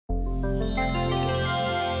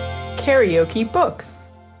KaraokeBooks.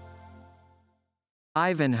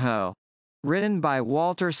 Ivanhoe. Written by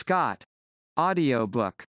Walter Scott.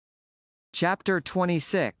 Audiobook. Chapter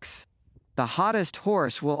 26. The hottest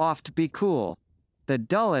horse will oft be cool. The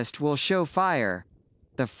dullest will show fire.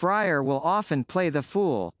 The friar will often play the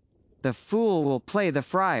fool. The fool will play the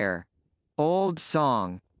friar. Old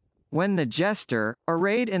song. When the jester,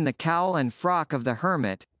 arrayed in the cowl and frock of the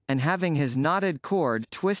hermit, and having his knotted cord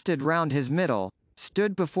twisted round his middle,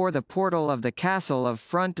 stood before the portal of the castle of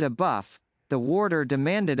Front de Boeuf, the warder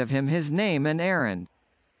demanded of him his name and errand.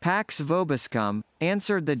 Pax vobiscum,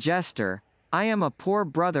 answered the jester, I am a poor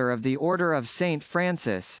brother of the order of Saint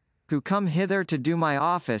Francis, who come hither to do my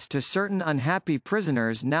office to certain unhappy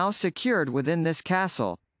prisoners now secured within this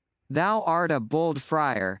castle. Thou art a bold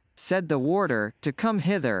friar, said the warder, to come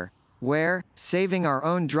hither, where, saving our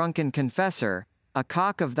own drunken confessor, a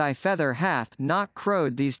cock of thy feather hath not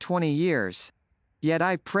crowed these 20 years. Yet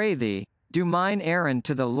I pray thee, do mine errand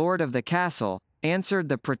to the lord of the castle, answered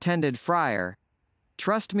the pretended friar.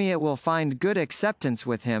 Trust me, it will find good acceptance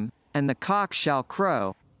with him, and the cock shall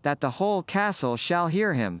crow, that the whole castle shall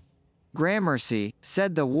hear him. Gramercy,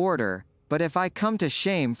 said the warder, but if I come to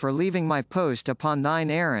shame for leaving my post upon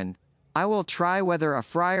thine errand, I will try whether a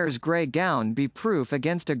friar's grey gown be proof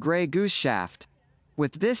against a grey goose shaft.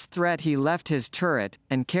 With this threat he left his turret,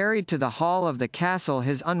 and carried to the hall of the castle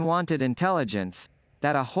his unwonted intelligence,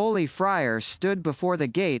 that a holy friar stood before the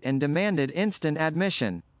gate and demanded instant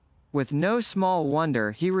admission. With no small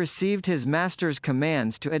wonder he received his master's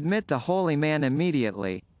commands to admit the holy man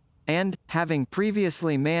immediately, and, having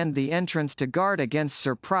previously manned the entrance to guard against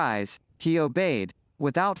surprise, he obeyed,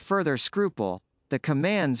 without further scruple, the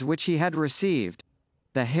commands which he had received.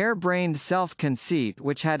 The harebrained self-conceit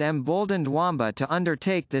which had emboldened Wamba to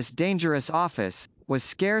undertake this dangerous office, was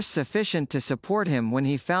scarce sufficient to support him when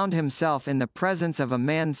he found himself in the presence of a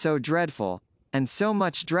man so dreadful, and so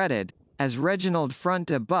much dreaded, as Reginald Front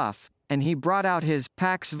de Boeuf, and he brought out his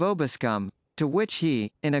Pax vobiscum, to which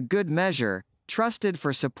he, in a good measure, trusted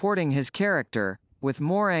for supporting his character, with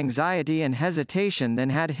more anxiety and hesitation than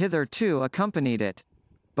had hitherto accompanied it.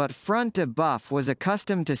 But Front de Boeuf was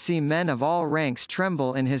accustomed to see men of all ranks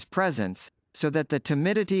tremble in his presence, so that the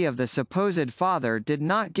timidity of the supposed father did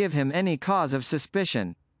not give him any cause of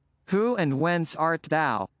suspicion. Who and whence art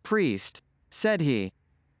thou, priest? Said he.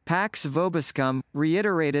 Pax vobiscum,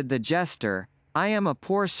 reiterated the jester, I am a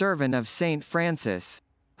poor servant of Saint Francis,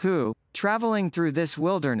 who, travelling through this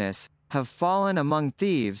wilderness, have fallen among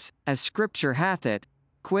thieves, as scripture hath it,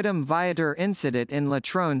 quidem viator incidit in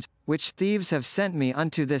latrones, which thieves have sent me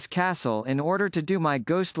unto this castle in order to do my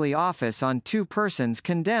ghostly office on 2 persons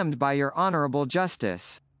condemned by your honourable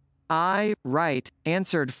justice. Ay, right,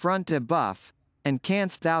 answered Front de Boeuf, and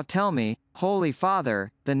canst thou tell me, holy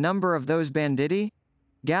father, the number of those banditti?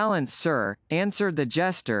 Gallant sir, answered the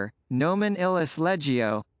jester, nomen illis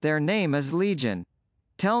legio, their name is legion.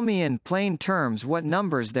 Tell me in plain terms what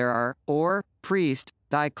numbers there are, or, priest,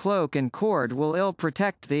 thy cloak and cord will ill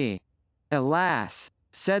protect thee. Alas,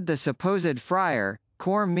 said the supposed friar,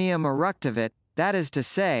 cor meum eructavit, that is to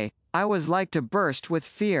say, I was like to burst with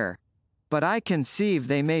fear. But I conceive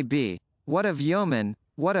they may be, what of yeomen,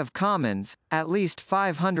 what of commons, at least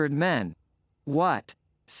 500 men. What?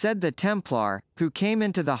 Said the Templar, who came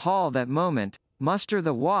into the hall that moment, muster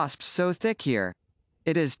the wasps so thick here?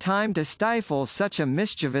 It is time to stifle such a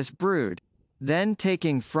mischievous brood. Then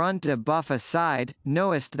taking Front de Boeuf aside,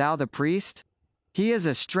 knowest thou the priest? He is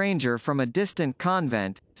a stranger from a distant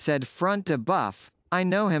convent, said Front de Boeuf, I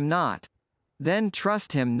know him not. Then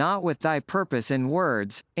trust him not with thy purpose in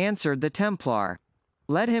words, answered the Templar.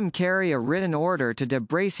 Let him carry a written order to de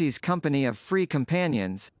Bracy's company of free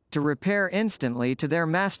companions, to repair instantly to their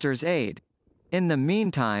master's aid. In the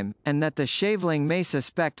meantime, and that the shaveling may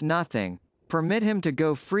suspect nothing, permit him to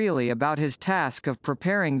go freely about his task of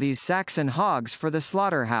preparing these Saxon hogs for the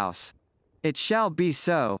slaughterhouse. It shall be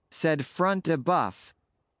so, said Front de Boeuf.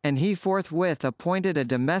 And he forthwith appointed a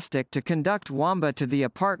domestic to conduct Wamba to the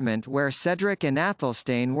apartment where Cedric and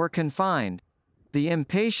Athelstane were confined. The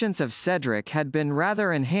impatience of Cedric had been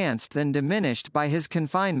rather enhanced than diminished by his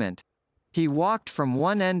confinement. He walked from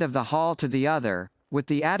one end of the hall to the other, with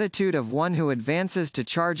the attitude of one who advances to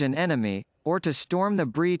charge an enemy, or to storm the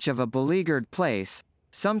breach of a beleaguered place,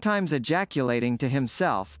 sometimes ejaculating to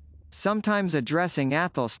himself, sometimes addressing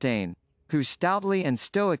Athelstane, who stoutly and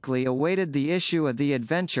stoically awaited the issue of the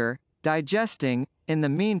adventure, digesting, in the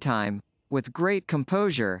meantime, with great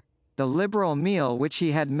composure, the liberal meal which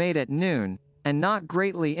he had made at noon, and not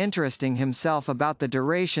greatly interesting himself about the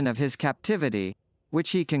duration of his captivity,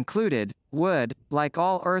 which he concluded, would, like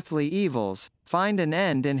all earthly evils, find an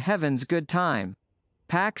end in heaven's good time.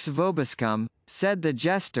 Pax vobiscum, said the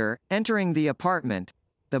jester, entering the apartment.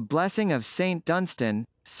 The blessing of Saint Dunstan,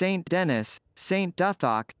 Saint Denis, Saint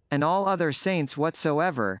Duthoc, and all other saints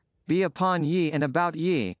whatsoever, be upon ye and about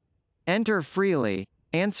ye. Enter freely,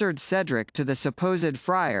 answered Cedric to the supposed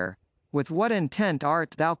friar. With what intent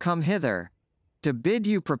art thou come hither? To bid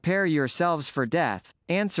you prepare yourselves for death,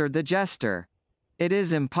 answered the jester. It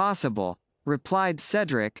is impossible, replied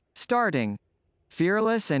Cedric, starting.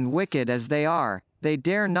 Fearless and wicked as they are, they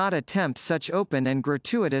dare not attempt such open and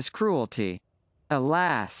gratuitous cruelty.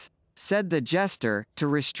 Alas, said the jester, to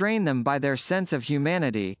restrain them by their sense of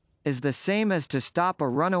humanity, is the same as to stop a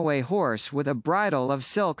runaway horse with a bridle of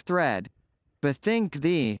silk thread. Bethink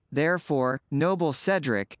thee, therefore, noble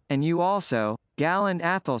Cedric, and you also, gallant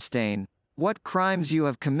Athelstane, what crimes you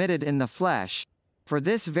have committed in the flesh, for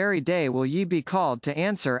this very day will ye be called to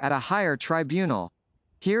answer at a higher tribunal.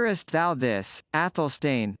 Hearest thou this,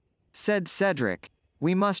 Athelstane? Said Cedric.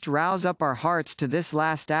 We must rouse up our hearts to this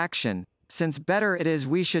last action, since better it is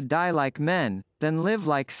we should die like men, than live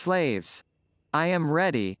like slaves. I am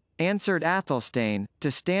ready, answered Athelstane, to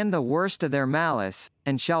stand the worst of their malice,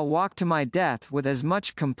 and shall walk to my death with as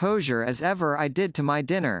much composure as ever I did to my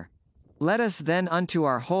dinner. Let us then unto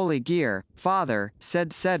our holy gear, father,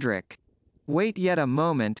 said Cedric. Wait yet a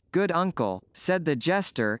moment, good uncle, said the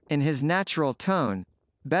jester, in his natural tone.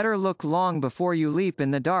 Better look long before you leap in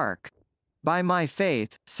the dark. By my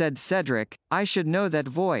faith, said Cedric, I should know that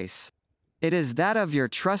voice. It is that of your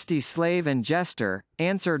trusty slave and jester,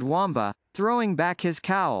 answered Wamba, throwing back his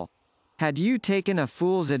cowl. Had you taken a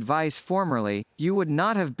fool's advice formerly, you would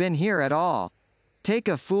not have been here at all. Take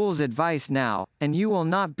a fool's advice now, and you will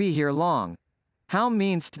not be here long. How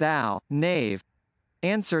mean'st thou, knave?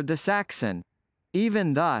 Answered the Saxon.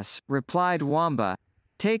 Even thus, replied Wamba.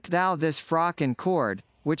 Take thou this frock and cord,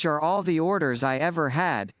 which are all the orders I ever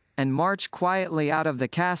had, and march quietly out of the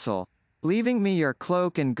castle, leaving me your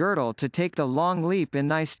cloak and girdle to take the long leap in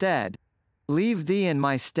thy stead. Leave thee in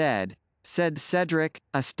my stead, said Cedric,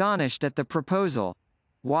 astonished at the proposal.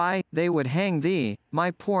 Why, they would hang thee,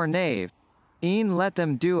 my poor knave. E'en let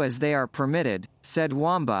them do as they are permitted, said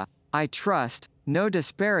Wamba. I trust, no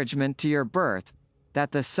disparagement to your birth,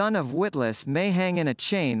 that the son of Witless may hang in a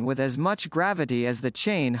chain with as much gravity as the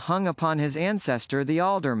chain hung upon his ancestor the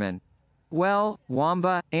alderman. Well,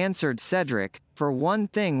 Wamba, answered Cedric, for one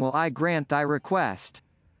thing will I grant thy request.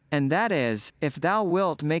 And that is, if thou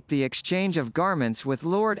wilt make the exchange of garments with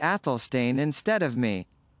Lord Athelstane instead of me.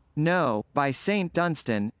 No, by Saint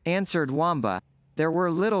Dunstan, answered Wamba, there were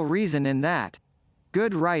little reason in that.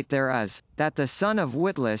 Good right there is, that the son of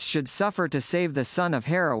Witless should suffer to save the son of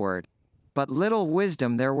Hereward. But little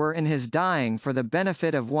wisdom there were in his dying for the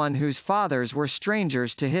benefit of one whose fathers were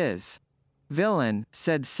strangers to his. Villain,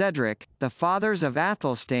 said Cedric, the fathers of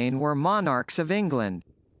Athelstane were monarchs of England.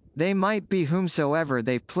 They might be whomsoever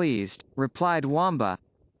they pleased, replied Wamba,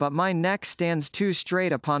 but my neck stands too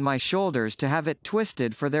straight upon my shoulders to have it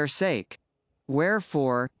twisted for their sake.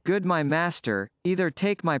 Wherefore, good my master, either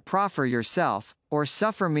take my proffer yourself, or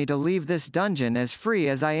suffer me to leave this dungeon as free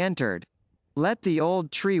as I entered. Let the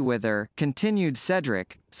old tree wither, continued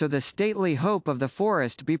Cedric, so the stately hope of the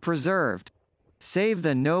forest be preserved. Save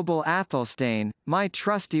the noble Athelstane, my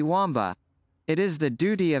trusty Wamba. It is the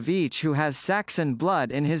duty of each who has Saxon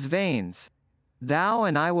blood in his veins. Thou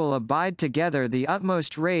and I will abide together the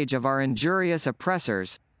utmost rage of our injurious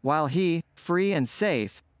oppressors, while he, free and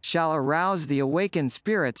safe, shall arouse the awakened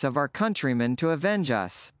spirits of our countrymen to avenge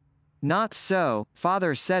us. Not so,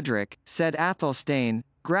 Father Cedric, said Athelstane,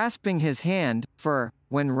 grasping his hand, for,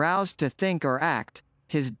 when roused to think or act,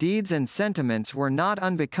 his deeds and sentiments were not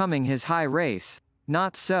unbecoming his high race.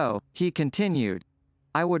 Not so, he continued.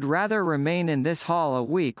 I would rather remain in this hall a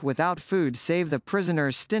week without food save the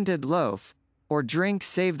prisoner's stinted loaf, or drink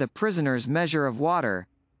save the prisoner's measure of water,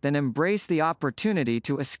 than embrace the opportunity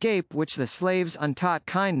to escape which the slave's untaught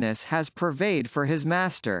kindness has purveyed for his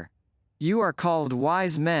master. You are called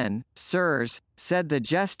wise men, sirs, said the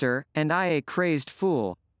jester, and I a crazed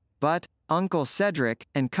fool. But, Uncle Cedric,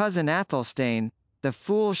 and Cousin Athelstane, the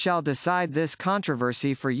fool shall decide this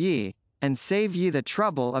controversy for ye, and save ye the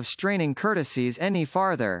trouble of straining courtesies any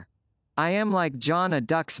farther. I am like John a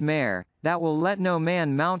Duck's mare, that will let no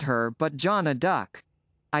man mount her but John a Duck.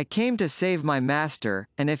 I came to save my master,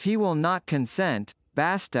 and if he will not consent,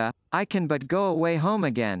 basta, I can but go away home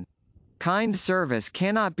again. Kind service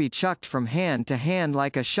cannot be chucked from hand to hand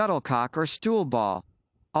like a shuttlecock or stool ball.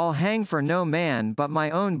 I'll hang for no man but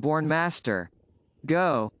my own born master.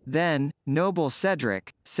 Go, then, noble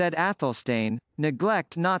Cedric, said Athelstane,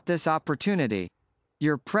 neglect not this opportunity.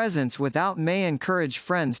 Your presence without may encourage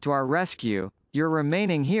friends to our rescue, your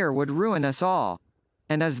remaining here would ruin us all.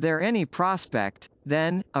 And is there any prospect,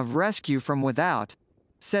 then, of rescue from without?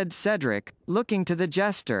 Said Cedric, looking to the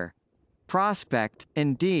jester. Prospect,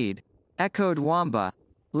 indeed, echoed Wamba.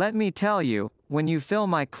 Let me tell you, when you fill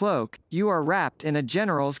my cloak, you are wrapped in a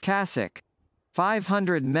general's cassock.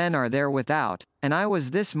 500 men are there without, and I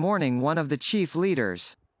was this morning one of the chief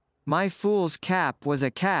leaders. My fool's cap was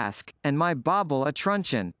a casque, and my bauble a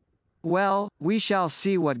truncheon. Well, we shall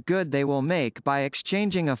see what good they will make by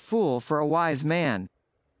exchanging a fool for a wise man.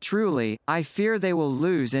 Truly, I fear they will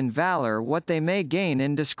lose in valor what they may gain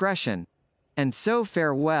in discretion. And so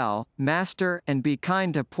farewell, master, and be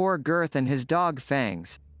kind to poor Girth and his dog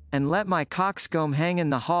Fangs, and let my coxcomb hang in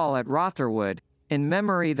the hall at Rotherwood, in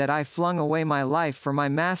memory that I flung away my life for my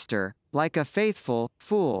master, like a faithful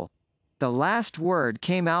fool. The last word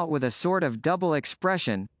came out with a sort of double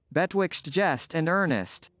expression, betwixt jest and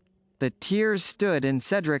earnest. The tears stood in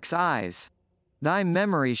Cedric's eyes. Thy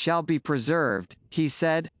memory shall be preserved, he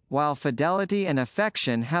said, while fidelity and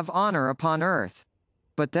affection have honor upon earth.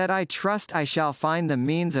 But that I trust I shall find the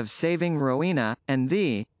means of saving Rowena, and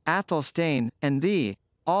thee, Athelstane, and thee,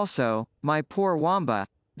 also, my poor Wamba,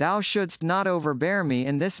 thou shouldst not overbear me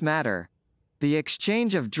in this matter. The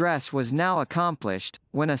exchange of dress was now accomplished,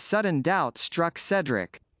 when a sudden doubt struck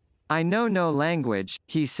Cedric. I know no language,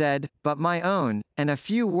 he said, but my own, and a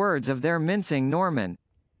few words of their mincing Norman.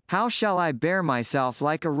 How shall I bear myself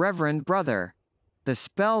like a reverend brother? The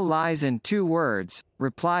spell lies in 2 words,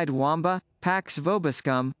 replied Wamba. Pax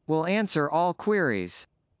vobiscum will answer all queries.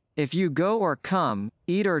 If you go or come,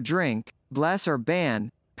 eat or drink, bless or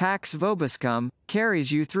ban, Pax vobiscum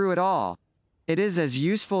carries you through it all. It is as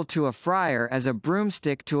useful to a friar as a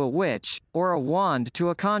broomstick to a witch, or a wand to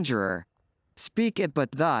a conjurer. Speak it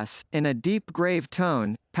but thus, in a deep grave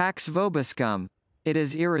tone, Pax vobiscum. It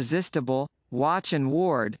is irresistible, watch and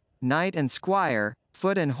ward, knight and squire,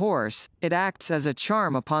 foot and horse, it acts as a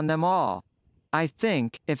charm upon them all. I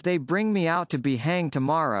think, if they bring me out to be hanged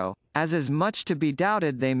tomorrow, as is much to be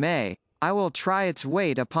doubted they may, I will try its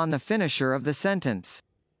weight upon the finisher of the sentence.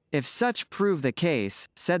 If such prove the case,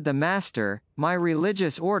 said the master, my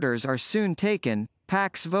religious orders are soon taken,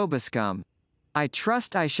 Pax vobiscum. I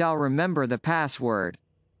trust I shall remember the password.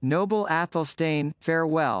 Noble Athelstane,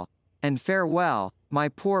 farewell. And farewell, my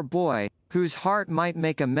poor boy, whose heart might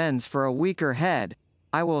make amends for a weaker head.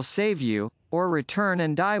 I will save you, or return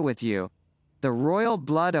and die with you. The royal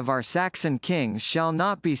blood of our Saxon kings shall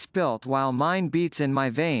not be spilt while mine beats in my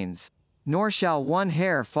veins, nor shall one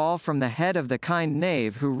hair fall from the head of the kind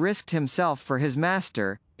knave who risked himself for his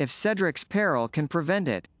master, if Cedric's peril can prevent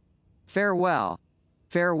it. Farewell.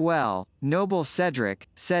 Farewell, noble Cedric,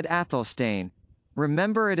 said Athelstane.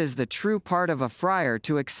 Remember it is the true part of a friar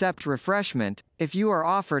to accept refreshment, if you are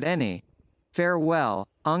offered any. Farewell,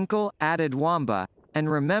 uncle, added Wamba,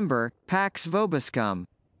 and remember, Pax vobiscum.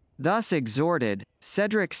 Thus exhorted,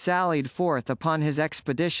 Cedric sallied forth upon his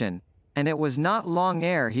expedition, and it was not long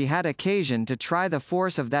ere he had occasion to try the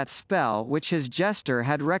force of that spell which his jester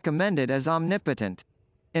had recommended as omnipotent.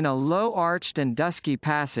 In a low-arched and dusky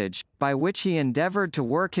passage, by which he endeavoured to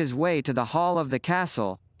work his way to the hall of the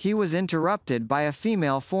castle, he was interrupted by a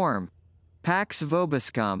female form. Pax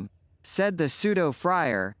vobiscum, said the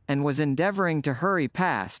pseudo-friar, and was endeavouring to hurry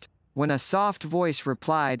past, when a soft voice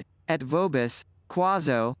replied, Et vobis,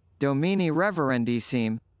 quaso, Domini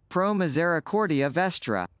reverendissime, pro misericordia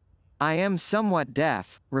vestra. I am somewhat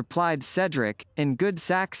deaf, replied Cedric, in good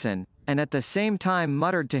Saxon, and at the same time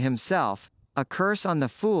muttered to himself, a curse on the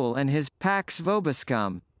fool and his Pax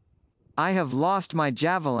vobiscum. I have lost my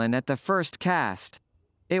javelin at the first cast.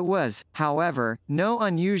 It was, however, no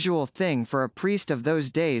unusual thing for a priest of those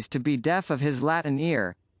days to be deaf of his Latin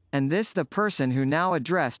ear, and this the person who now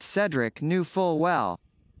addressed Cedric knew full well.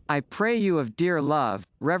 I pray you of dear love,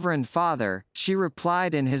 reverend father, she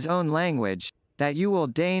replied in his own language, that you will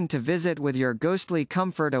deign to visit with your ghostly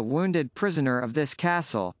comfort a wounded prisoner of this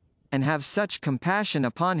castle, and have such compassion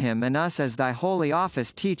upon him and us as thy holy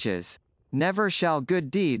office teaches. Never shall good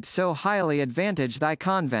deeds so highly advantage thy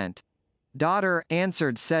convent. Daughter,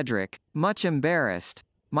 answered Cedric, much embarrassed,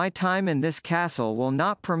 my time in this castle will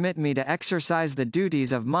not permit me to exercise the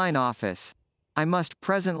duties of mine office. I must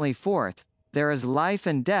presently forth. There is life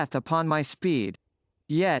and death upon my speed.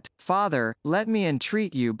 Yet, father, let me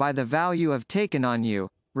entreat you by the vow you have taken on you,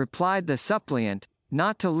 replied the suppliant,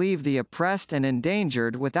 not to leave the oppressed and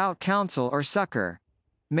endangered without counsel or succor.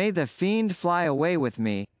 May the fiend fly away with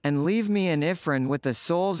me, and leave me in Ifrin with the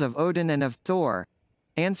souls of Odin and of Thor,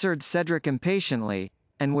 answered Cedric impatiently,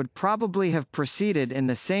 and would probably have proceeded in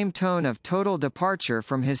the same tone of total departure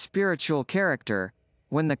from his spiritual character,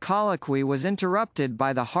 when the colloquy was interrupted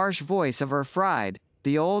by the harsh voice of Urfried,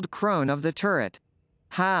 the old crone of the turret.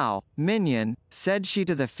 How, minion, said she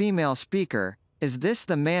to the female speaker, is this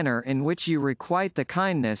the manner in which you requite the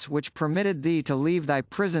kindness which permitted thee to leave thy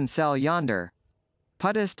prison cell yonder?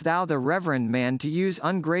 Puttest thou the reverend man to use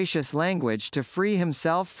ungracious language to free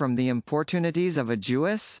himself from the importunities of a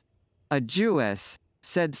Jewess? A Jewess,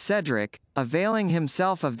 said Cedric, availing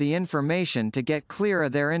himself of the information to get clear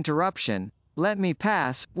of their interruption. Let me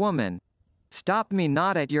pass, woman. Stop me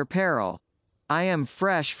not at your peril. I am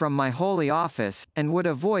fresh from my holy office, and would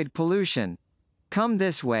avoid pollution. Come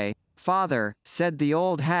this way, father, said the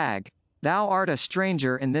old hag. Thou art a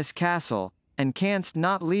stranger in this castle, and canst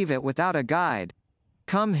not leave it without a guide.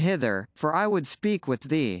 Come hither, for I would speak with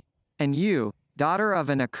thee. And you, daughter of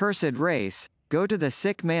an accursed race, go to the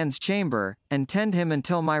sick man's chamber, and tend him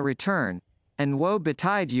until my return, and woe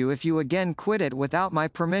betide you if you again quit it without my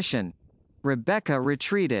permission. Rebecca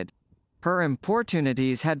retreated. Her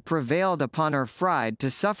importunities had prevailed upon her fried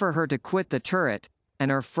to suffer her to quit the turret,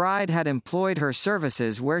 and her fried had employed her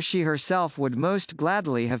services where she herself would most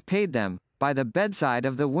gladly have paid them, by the bedside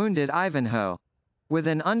of the wounded Ivanhoe. With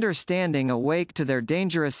an understanding awake to their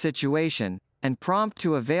dangerous situation, and prompt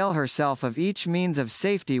to avail herself of each means of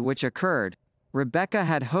safety which occurred, Rebecca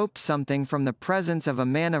had hoped something from the presence of a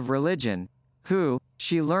man of religion, who,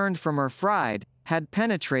 she learned from her fried, had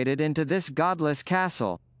penetrated into this godless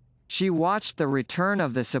castle. She watched the return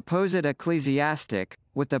of the supposed ecclesiastic,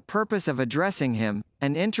 with the purpose of addressing him,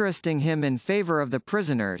 and interesting him in favor of the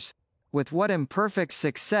prisoners. With what imperfect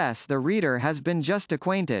success the reader has been just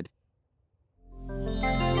acquainted.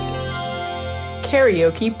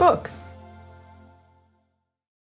 KaraokeBooks.